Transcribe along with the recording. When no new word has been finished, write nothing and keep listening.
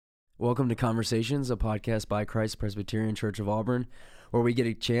Welcome to Conversations, a podcast by Christ Presbyterian Church of Auburn, where we get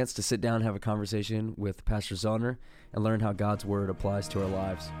a chance to sit down and have a conversation with Pastor Zellner and learn how God's Word applies to our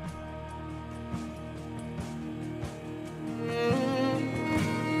lives.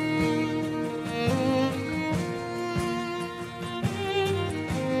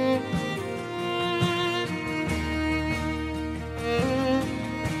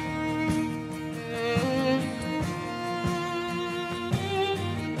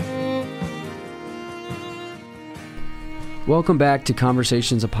 Welcome back to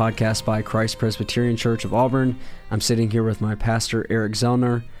Conversations, a podcast by Christ Presbyterian Church of Auburn. I'm sitting here with my pastor, Eric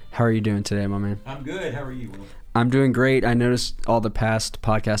Zellner. How are you doing today, my man? I'm good. How are you, Will? I'm doing great. I noticed all the past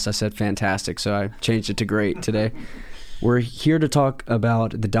podcasts I said fantastic, so I changed it to great today. We're here to talk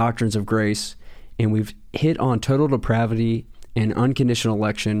about the doctrines of grace, and we've hit on total depravity and unconditional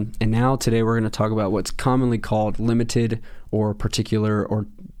election, and now today we're going to talk about what's commonly called limited or particular or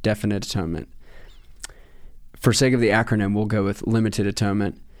definite atonement. For sake of the acronym, we'll go with limited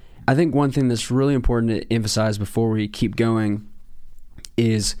atonement. I think one thing that's really important to emphasize before we keep going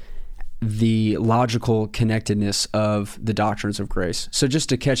is the logical connectedness of the doctrines of grace. So just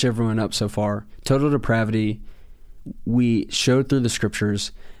to catch everyone up so far, total depravity, we showed through the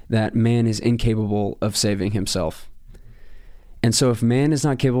scriptures that man is incapable of saving himself. And so if man is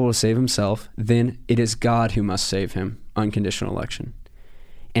not capable to save himself, then it is God who must save him, unconditional election.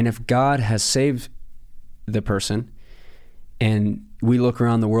 And if God has saved the person, and we look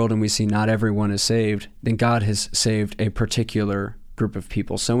around the world and we see not everyone is saved, then God has saved a particular group of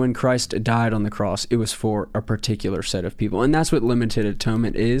people. So when Christ died on the cross, it was for a particular set of people, and that's what limited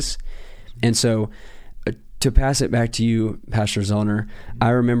atonement is. And so to pass it back to you, Pastor Zellner, I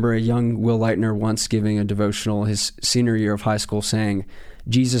remember a young Will Leitner once giving a devotional his senior year of high school saying,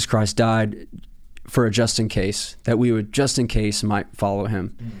 Jesus Christ died for a just in case, that we would just in case might follow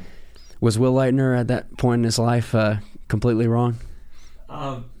him. Was Will Leitner at that point in his life completely wrong?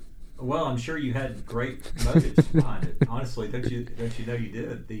 Well, I'm sure you had great motives behind it. Honestly, don't you know you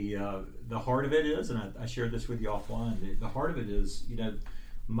did? The heart of it is, and I shared this with you offline. The heart of it is,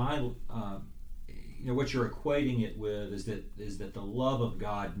 what you're equating it with is that the love of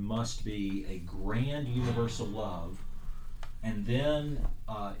God must be a grand universal love, and then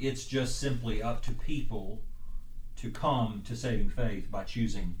it's just simply up to people to come to saving faith by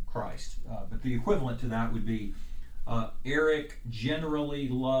choosing Christ. But the equivalent to that would be Eric generally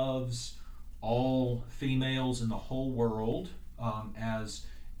loves all females in the whole world as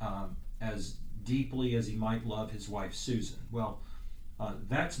deeply as he might love his wife Susan. Well,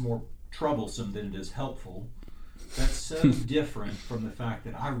 that's more troublesome than it is helpful. That's so different from the fact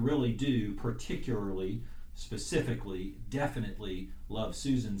that I really do particularly, specifically, definitely love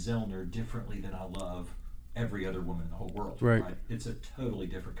Susan Zellner differently than I love every other woman in the whole world. Right. It's a totally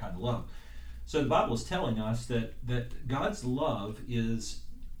different kind of love. So the Bible is telling us that God's love is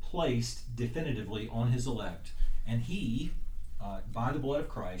placed definitively on his elect, and he, by the blood of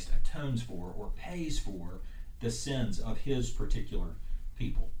Christ, atones for or pays for the sins of his particular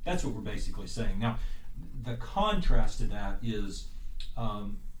people. That's what we're basically saying. Now, the contrast to that is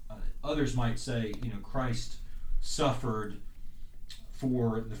others might say, Christ suffered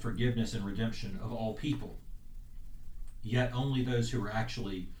for the forgiveness and redemption of all people. Yet only those who are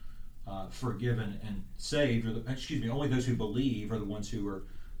actually forgiven and saved, only those who believe are the ones who are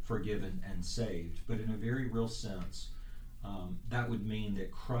forgiven and saved. But in a very real sense, that would mean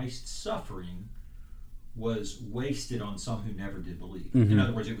that Christ's suffering was wasted on some who never did believe. Mm-hmm. In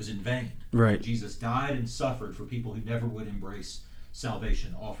other words, it was in vain. Right. Jesus died and suffered for people who never would embrace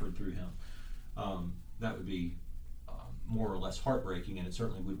salvation offered through him. That would be more or less heartbreaking, and it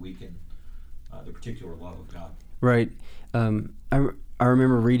certainly would weaken the particular love of God. Right. I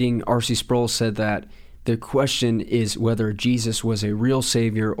remember reading R.C. Sproul said that the question is whether Jesus was a real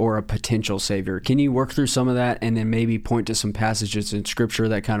Savior or a potential Savior. Can you work through some of that and then maybe point to some passages in Scripture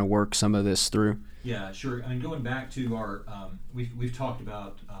that kind of work some of this through? Yeah, sure. I mean, going back to our, we've talked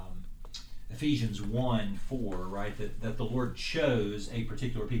about Ephesians 1:4, right? That the Lord chose a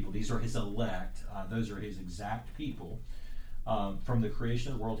particular people. These are his elect. Those are his exact people. From the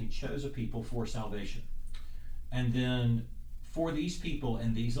creation of the world, he chose a people for salvation. And then for these people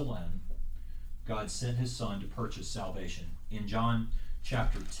and these alone, God sent his Son to purchase salvation. In John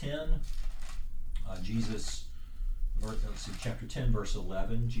chapter 10, chapter 10, verse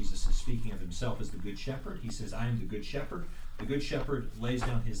 11, Jesus is speaking of himself as the Good Shepherd. He says, I am the Good Shepherd. The Good Shepherd lays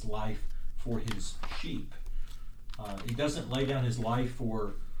down his life for his sheep. He doesn't lay down his life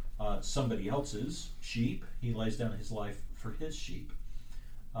for somebody else's sheep. He lays down his life for his sheep.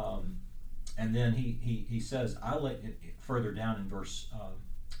 And then he says, further down in verse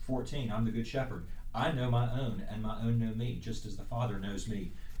 14, I'm the good shepherd. I know my own, and my own know me, just as the Father knows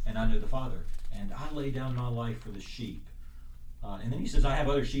me, and I know the Father. And I lay down my life for the sheep. And then he says, I have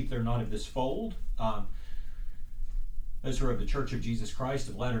other sheep that are not of this fold. Those who are of the Church of Jesus Christ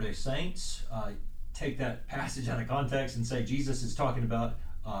of Latter-day Saints take that passage out of context and say Jesus is talking about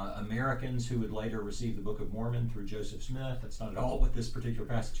Americans who would later receive the Book of Mormon through Joseph Smith. That's not at all what this particular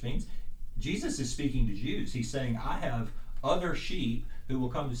passage means. Jesus is speaking to Jews. He's saying, I have other sheep who will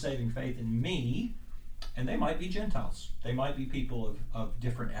come to saving faith in me, and they might be Gentiles. They might be people of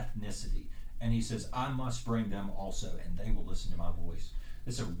different ethnicity. And he says, I must bring them also, and they will listen to my voice.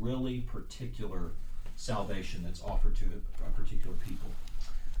 It's a really particular salvation that's offered to a particular people.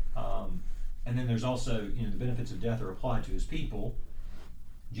 And then there's also, the benefits of death are applied to his people.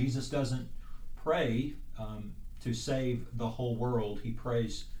 Jesus doesn't pray to save the whole world. He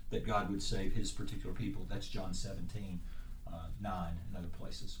prays that God would save his particular people. That's John 17, 9, and other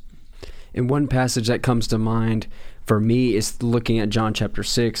places. And one passage that comes to mind for me is looking at John chapter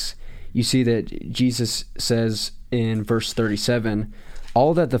 6. You see that Jesus says in verse 37,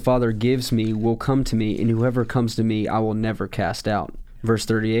 all that the Father gives me will come to me, and whoever comes to me I will never cast out. Verse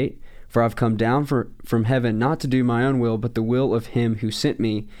 38, for I've come down from heaven not to do my own will, but the will of him who sent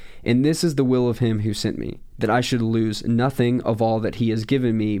me. And this is the will of him who sent me, that I should lose nothing of all that he has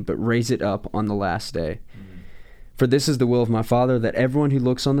given me, but raise it up on the last day. For this is the will of my Father, that everyone who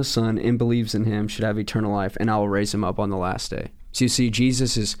looks on the Son and believes in him should have eternal life, and I will raise him up on the last day. So you see,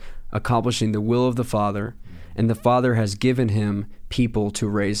 Jesus is accomplishing the will of the Father, and the Father has given him people to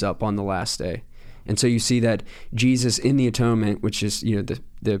raise up on the last day. And so you see that Jesus in the atonement, which is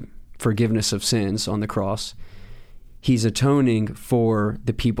the forgiveness of sins on the cross, he's atoning for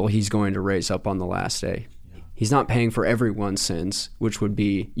the people he's going to raise up on the last day. He's not paying for everyone's sins, which would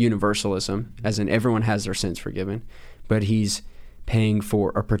be universalism, as in everyone has their sins forgiven, but he's paying for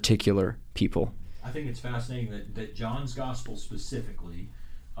a particular people. I think it's fascinating that John's gospel specifically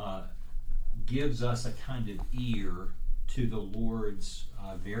gives us a kind of ear to the Lord's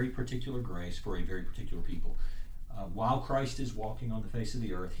very particular grace for a very particular people. While Christ is walking on the face of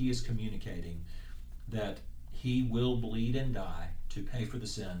the earth, he is communicating that he will bleed and die to pay for the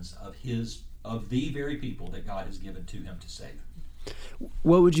sins of the very people that God has given to him to save.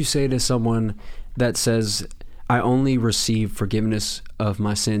 What would you say to someone that says, I only receive forgiveness of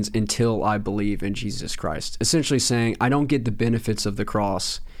my sins until I believe in Jesus Christ? Essentially saying, I don't get the benefits of the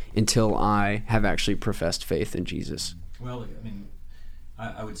cross until I have actually professed faith in Jesus. Well,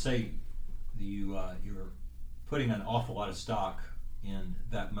 I would say you're putting an awful lot of stock in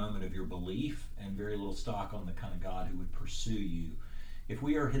that moment of your belief and very little stock on the kind of God who would pursue you. If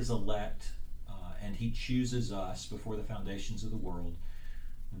we are his elect and he chooses us before the foundations of the world,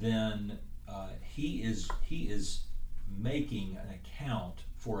 then he is making an account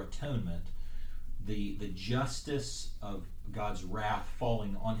for atonement, the justice of God's wrath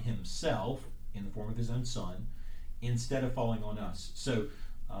falling on himself in the form of his own Son, instead of falling on us. So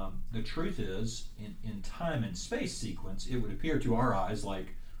the truth is, in time and space sequence, it would appear to our eyes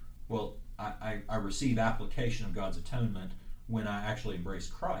like, well, I receive application of God's atonement when I actually embrace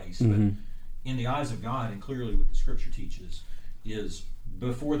Christ. Mm-hmm. But in the eyes of God, and clearly what the Scripture teaches, is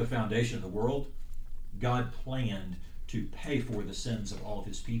before the foundation of the world, God planned to pay for the sins of all of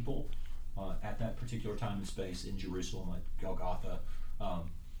his people at that particular time and space in Jerusalem at Golgotha.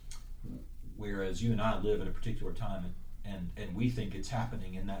 Whereas you and I live at a particular time and we think it's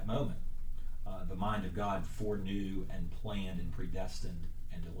happening in that moment. The mind of God foreknew and planned and predestined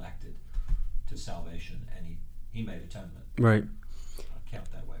and elected to salvation, and he made atonement. Right.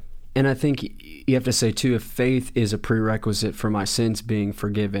 Count that way. And I think you have to say, too, if faith is a prerequisite for my sins being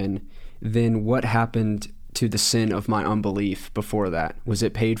forgiven, then what happened to the sin of my unbelief before that? Was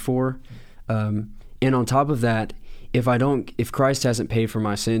it paid for? And on top of that, if Christ hasn't paid for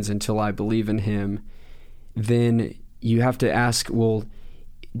my sins until I believe in him, then you have to ask, well,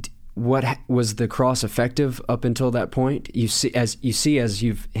 what was the cross effective up until that point? You see, as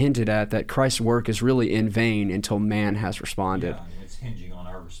you've hinted at, that Christ's work is really in vain until man has responded. Yeah, it's hinging on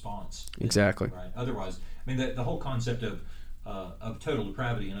our response. Exactly. Right. Otherwise, the whole concept of total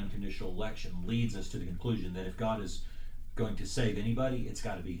depravity and unconditional election leads us to the conclusion that if God is going to save anybody, it's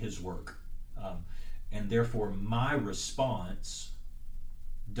got to be his work. And therefore, my response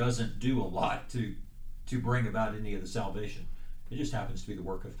doesn't do a lot to bring about any of the salvation. It just happens to be the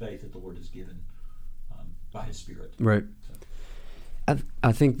work of faith that the Lord has given by his Spirit. Right. So.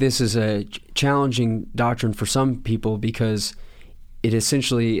 I think this is a challenging doctrine for some people because it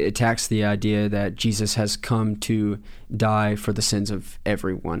essentially attacks the idea that Jesus has come to die for the sins of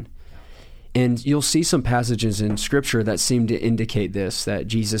everyone. And you'll see some passages in Scripture that seem to indicate this, that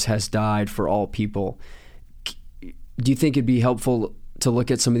Jesus has died for all people. Do you think it'd be helpful to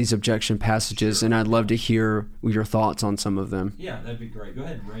look at some of these objection passages? Sure. And I'd love to hear your thoughts on some of them. Yeah, that'd be great. Go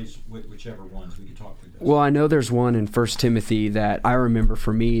ahead and raise whichever ones we could talk through this. Well, I know there's one in 1 Timothy that I remember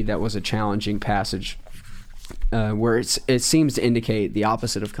for me that was a challenging passage, where it seems to indicate the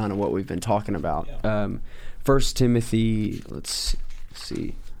opposite of kind of what we've been talking about. Yeah. 1 Timothy, let's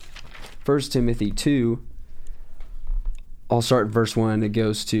see. 1 Timothy 2, I'll start in verse 1. It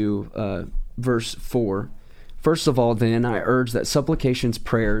goes to verse 4. First of all, then, I urge that supplications,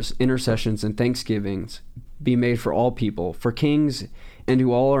 prayers, intercessions, and thanksgivings be made for all people, for kings, and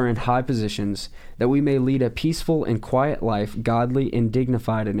who all are in high positions, that we may lead a peaceful and quiet life, godly and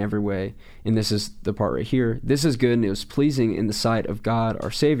dignified in every way. And this is the part right here. This is good and it was pleasing in the sight of God, our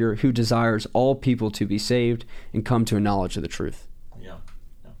Savior, who desires all people to be saved and come to a knowledge of the truth. Yeah.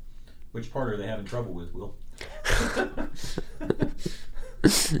 Which part are they having trouble with, Will?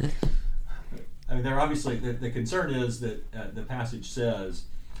 I mean, they're obviously, the concern is that the passage says,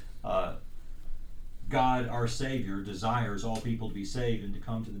 God, our Savior, desires all people to be saved and to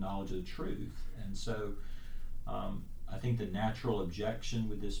come to the knowledge of the truth. And so I think the natural objection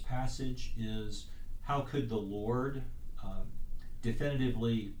with this passage is, how could the Lord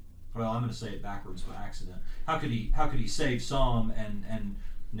definitively, well, I'm going to say it backwards by accident, how could he save some and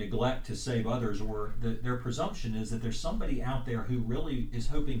neglect to save others? Or their presumption is that there's somebody out there who really is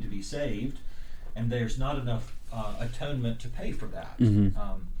hoping to be saved, and there's not enough atonement to pay for that. Mm-hmm.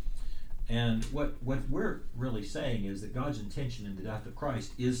 And what we're really saying is that God's intention in the death of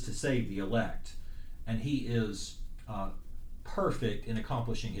Christ is to save the elect, and He is perfect in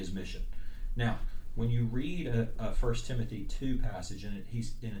accomplishing His mission. Now, when you read a 1 Timothy 2 passage, and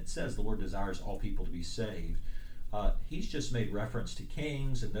it says the Lord desires all people to be saved, He's just made reference to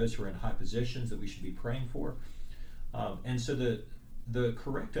kings and those who are in high positions that we should be praying for. And so the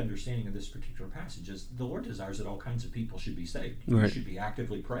correct understanding of this particular passage is the Lord desires that all kinds of people should be saved. Right. We should be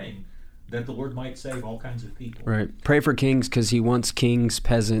actively praying that the Lord might save all kinds of people. Right. Pray for kings because He wants kings,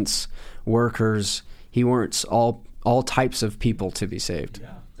 peasants, workers. He wants all types of people to be saved.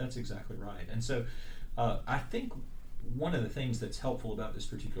 Yeah, that's exactly right. And so I think one of the things that's helpful about this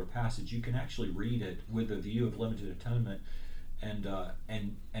particular passage, you can actually read it with a view of limited atonement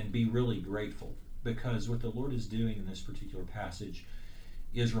and be really grateful, because what the Lord is doing in this particular passage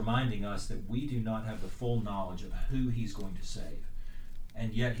is reminding us that we do not have the full knowledge of who He's going to save.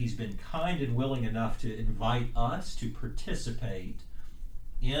 And yet He's been kind and willing enough to invite us to participate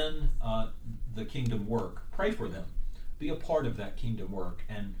in the kingdom work. Pray for them. Be a part of that kingdom work.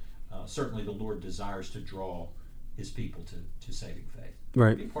 And certainly the Lord desires to draw His people to saving faith.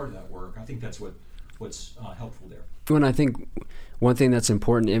 Right. Be a part of that work. I think that's what's helpful there. And I think one thing that's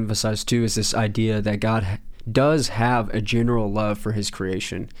important to emphasize too is this idea that God does have a general love for His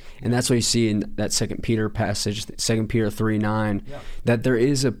creation. And that's what you see in that 2 Peter passage, 2 Peter 3:9, that there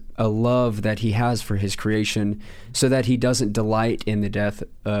is a love that He has for His creation, so that He doesn't delight in the death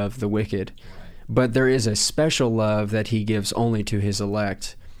of the wicked. Right. But there is a special love that He gives only to His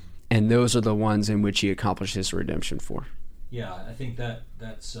elect, and those are the ones in which He accomplishes redemption for. Yeah, I think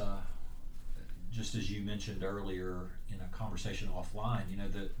that's just as you mentioned earlier in a conversation offline,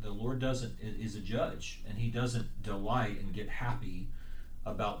 the Lord is a judge, and He doesn't delight and get happy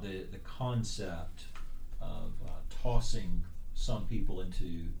about the concept of tossing some people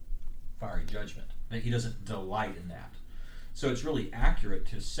into fiery judgment. He doesn't delight in that. So it's really accurate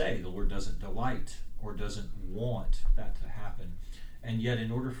to say the Lord doesn't delight or doesn't want that to happen. And yet, in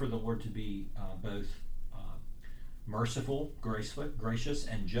order for the Lord to be both merciful, gracious,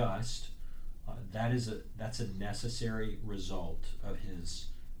 and just, that's a necessary result of His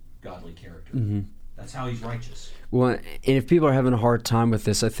godly character. Mm-hmm. That's how He's righteous. Well, and if people are having a hard time with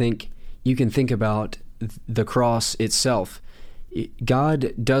this, I think you can think about the cross itself.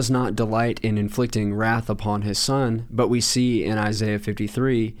 God does not delight in inflicting wrath upon His Son, but we see in Isaiah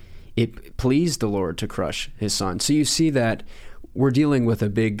 53, it pleased the Lord to crush His Son. So you see that we're dealing with a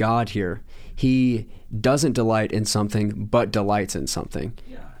big God here. He doesn't delight in something, but delights in something.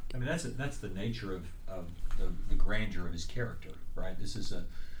 Yeah, I mean that's the nature of the grandeur of His character, right? This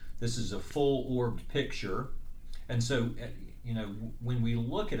is a full-orbed picture, and so when we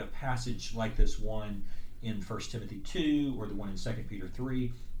look at a passage like this one in 1 Timothy 2 or the one in 2 Peter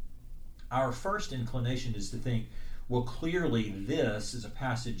 3, our first inclination is to think, well, clearly this is a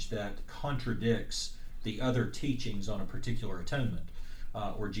passage that contradicts the other teachings on a particular atonement,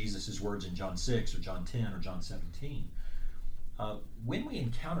 or Jesus' words in John 6 or John 10 or John 17. When we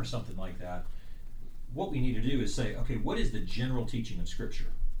encounter something like that, what we need to do is say, okay, what is the general teaching of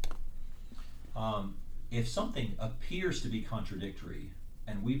Scripture? If something appears to be contradictory,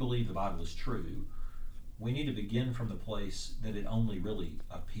 and we believe the Bible is true, we need to begin from the place that it only really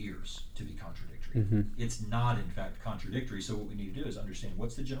appears to be contradictory. Mm-hmm. It's not, in fact, contradictory. So what we need to do is understand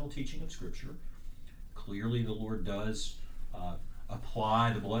what's the general teaching of Scripture. Clearly, the Lord does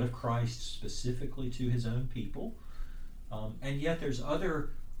apply the blood of Christ specifically to his own people. And yet there's other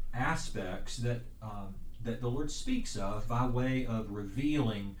aspects that the Lord speaks of by way of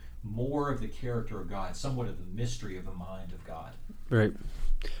revealing more of the character of God, somewhat of the mystery of the mind of God. Right.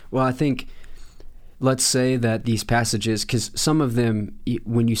 Well, I think, let's say that these passages, because some of them,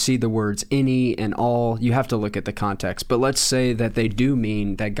 when you see the words any and all, you have to look at the context. But let's say that they do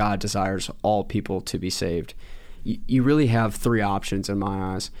mean that God desires all people to be saved. You really have three options in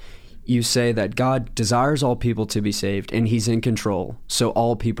my eyes. You say that God desires all people to be saved, and he's in control, so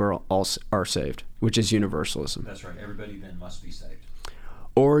all people are saved, which is universalism. That's right. Everybody then must be saved.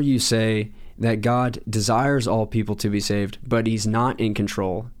 Or you say that God desires all people to be saved, but he's not in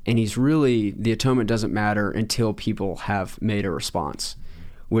control, and he's really, the atonement doesn't matter until people have made a response,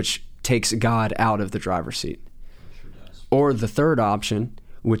 which takes God out of the driver's seat. It sure does. Or the third option,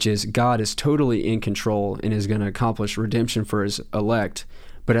 which is God is totally in control and is going to accomplish redemption for his elect,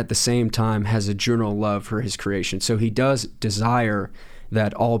 but at the same time has a general love for his creation. So he does desire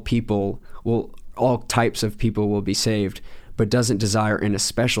that all types of people will be saved, but doesn't desire in a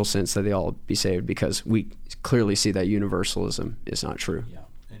special sense that they all be saved, because we clearly see that universalism is not true. Yeah,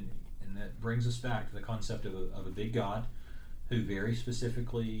 and that brings us back to the concept of a big God who very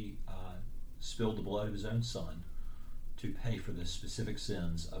specifically spilled the blood of his own son to pay for the specific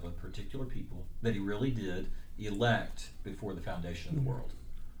sins of a particular people that he really did elect before the foundation of the world.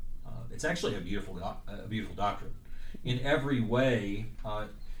 It's actually a beautiful doctrine. In every way,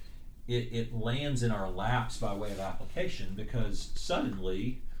 it lands in our laps by way of application, because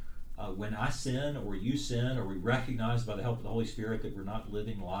suddenly, when I sin or you sin, or we recognize by the help of the Holy Spirit that we're not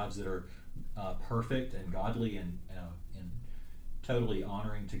living lives that are perfect and godly and totally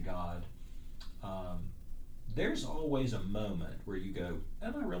honoring to God, there's always a moment where you go,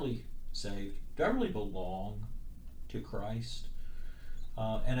 am I really saved? Do I really belong to Christ?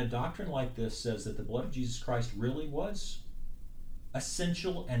 And a doctrine like this says that the blood of Jesus Christ really was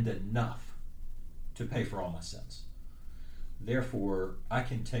essential and enough to pay for all my sins. Therefore, I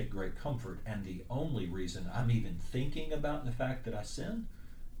can take great comfort, and the only reason I'm even thinking about the fact that I sin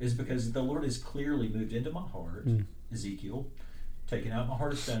is because the Lord has clearly moved into my heart, Ezekiel, taken out my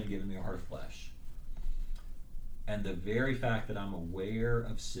heart of stone and given me a heart of flesh. And the very fact that I'm aware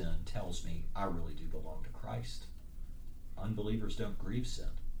of sin tells me I really do belong to Christ. Unbelievers don't grieve sin,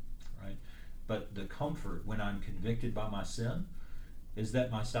 right? But the comfort when I'm convicted by my sin is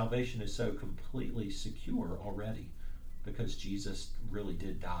that my salvation is so completely secure already, because Jesus really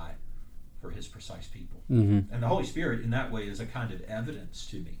did die for his precise people. Mm-hmm. And the Holy Spirit in that way is a kind of evidence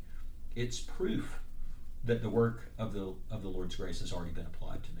to me. It's proof that the work of the Lord's grace has already been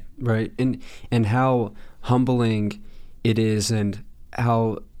applied to me. Right. And how humbling it is, and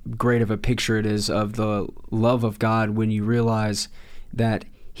how great of a picture it is of the love of God when you realize that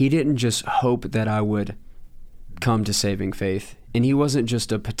he didn't just hope that I would come to saving faith, and he wasn't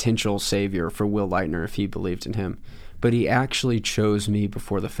just a potential savior for Will Leitner if he believed in him, but he actually chose me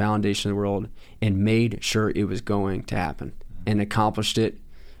before the foundation of the world and made sure it was going to happen and accomplished it.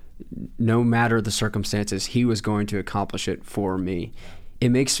 No matter the circumstances, he was going to accomplish it for me.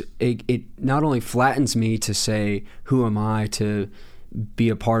 It not only flattens me to say, who am I to be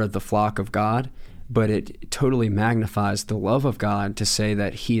a part of the flock of God, but it totally magnifies the love of God to say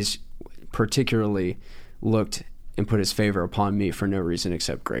that he's particularly looked and put his favor upon me for no reason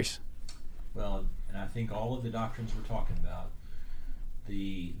except grace. Well, and I think all of the doctrines we're talking about,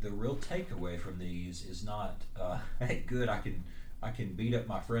 the real takeaway from these is not, hey, good, I can beat up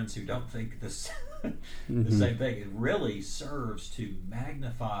my friends who don't think this the same thing. It really serves to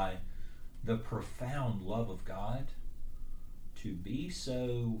magnify the profound love of God, to be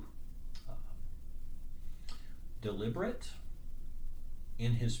so deliberate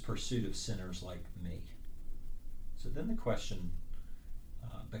in his pursuit of sinners like me. So then the question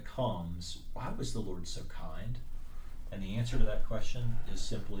becomes, why was the Lord so kind? And the answer to that question is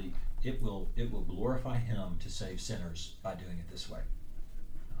simply, it will glorify him to save sinners by doing it this way.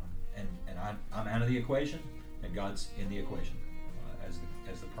 And I'm out of the equation, and God's in the equation as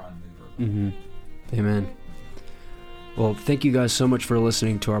the prime mover. Mm-hmm. Amen. Well, thank you guys so much for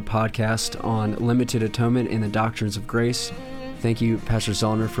listening to our podcast on limited atonement and the doctrines of grace. Thank you, Pastor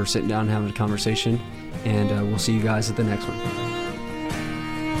Zollner, for sitting down and having a conversation, and we'll see you guys at the next one.